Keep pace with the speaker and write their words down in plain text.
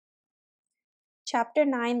Chapter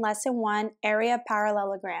 9, Lesson 1, Area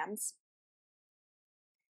Parallelograms.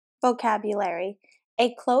 Vocabulary.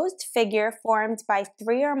 A closed figure formed by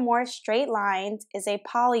 3 or more straight lines is a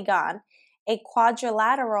polygon. A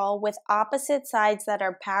quadrilateral with opposite sides that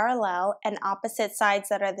are parallel and opposite sides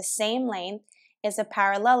that are the same length is a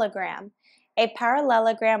parallelogram. A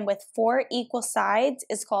parallelogram with 4 equal sides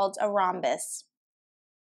is called a rhombus.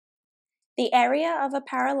 The area of a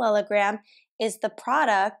parallelogram is the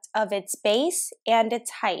product of its base and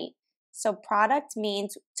its height. So product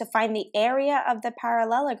means to find the area of the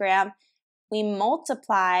parallelogram, we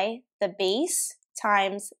multiply the base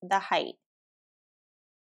times the height.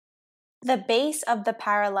 The base of the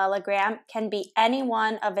parallelogram can be any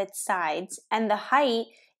one of its sides, and the height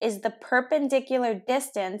is the perpendicular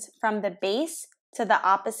distance from the base to the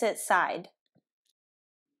opposite side.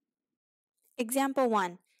 Example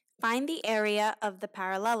 1. Find the area of the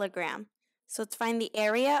parallelogram. So to find the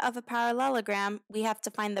area of a parallelogram, we have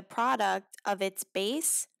to find the product of its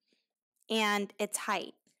base and its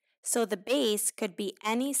height. So the base could be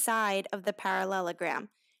any side of the parallelogram.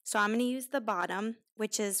 So I'm going to use the bottom,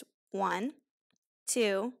 which is 1,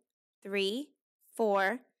 2, 3,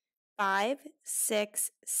 4, 5,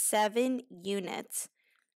 6, 7 units.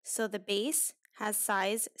 So the base has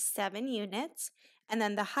size 7 units, and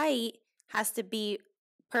then the height has to be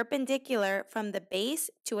perpendicular from the base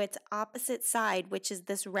to its opposite side, which is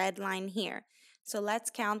this red line here. So let's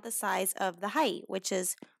count the size of the height, which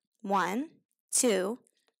is 1, 2,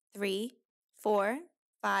 3, 4,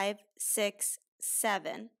 5, 6,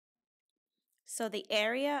 7. So the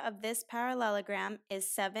area of this parallelogram is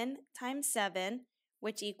 7 times 7,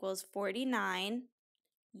 which equals 49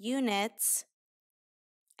 units,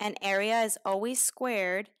 and area is always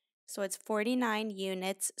squared, so it's 49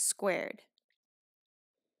 units squared.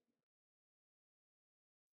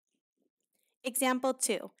 Example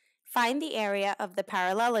 2. Find the area of the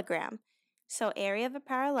parallelogram. So area of a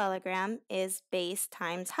parallelogram is base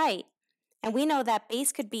times height. And we know that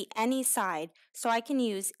base could be any side, so I can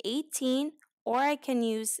use 18 or I can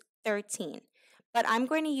use 13. But I'm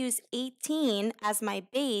going to use 18 as my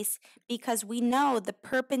base because we know the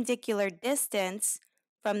perpendicular distance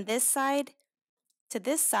from this side to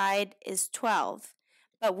this side is 12.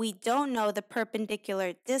 But we don't know the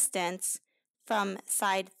perpendicular distance from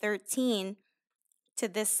side 13 to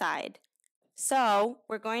this side. So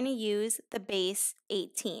we're going to use the base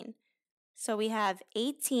 18. So we have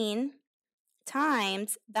 18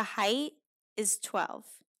 times the height is 12.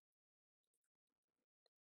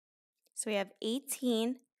 So we have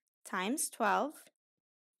 18 times 12,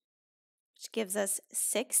 which gives us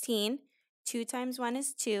 16. 2 times 1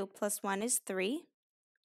 is 2, plus 1 is 3.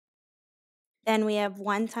 Then we have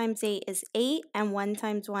 1 times 8 is 8, and 1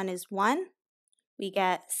 times 1 is 1. We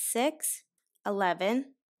get 6, 11,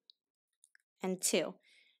 and 2.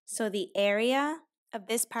 So the area of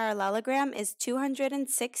this parallelogram is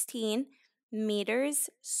 216 meters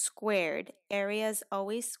squared. Area is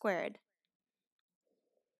always squared.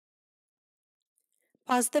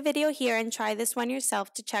 Pause the video here and try this one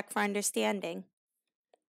yourself to check for understanding.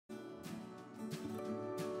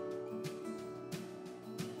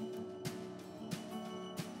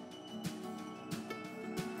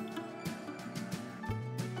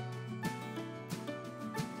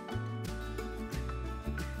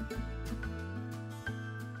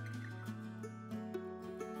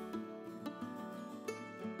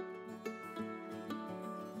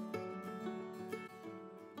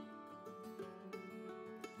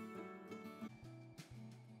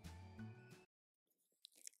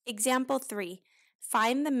 Example 3.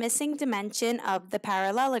 Find the missing dimension of the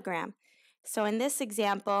parallelogram. So in this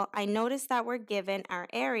example, I notice that we're given our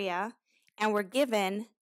area and we're given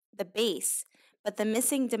the base, but the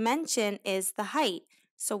missing dimension is the height.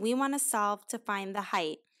 So we want to solve to find the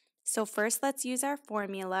height. So first let's use our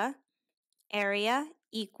formula. Area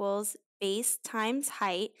equals base times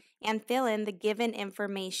height, and fill in the given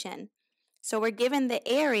information. So we're given the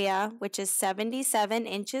area, which is 77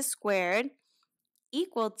 inches squared,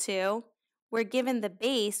 equal to, we're given the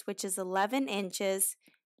base, which is 11 inches,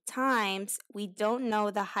 times, we don't know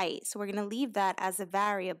the height, so we're going to leave that as a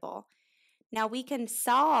variable. Now we can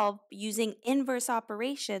solve using inverse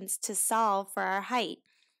operations to solve for our height.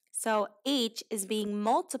 So h is being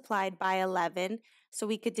multiplied by 11, so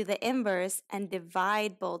we could do the inverse and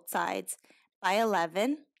divide both sides by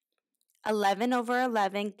 11. 11 over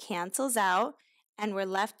 11 cancels out, and we're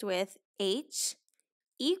left with h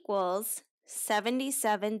equals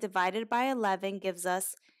 77 divided by 11 gives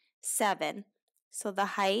us 7. So the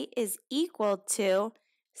height is equal to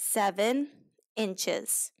 7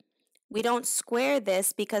 inches. We don't square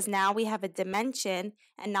this because now we have a dimension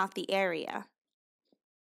and not the area.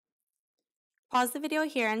 Pause the video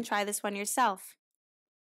here and try this one yourself.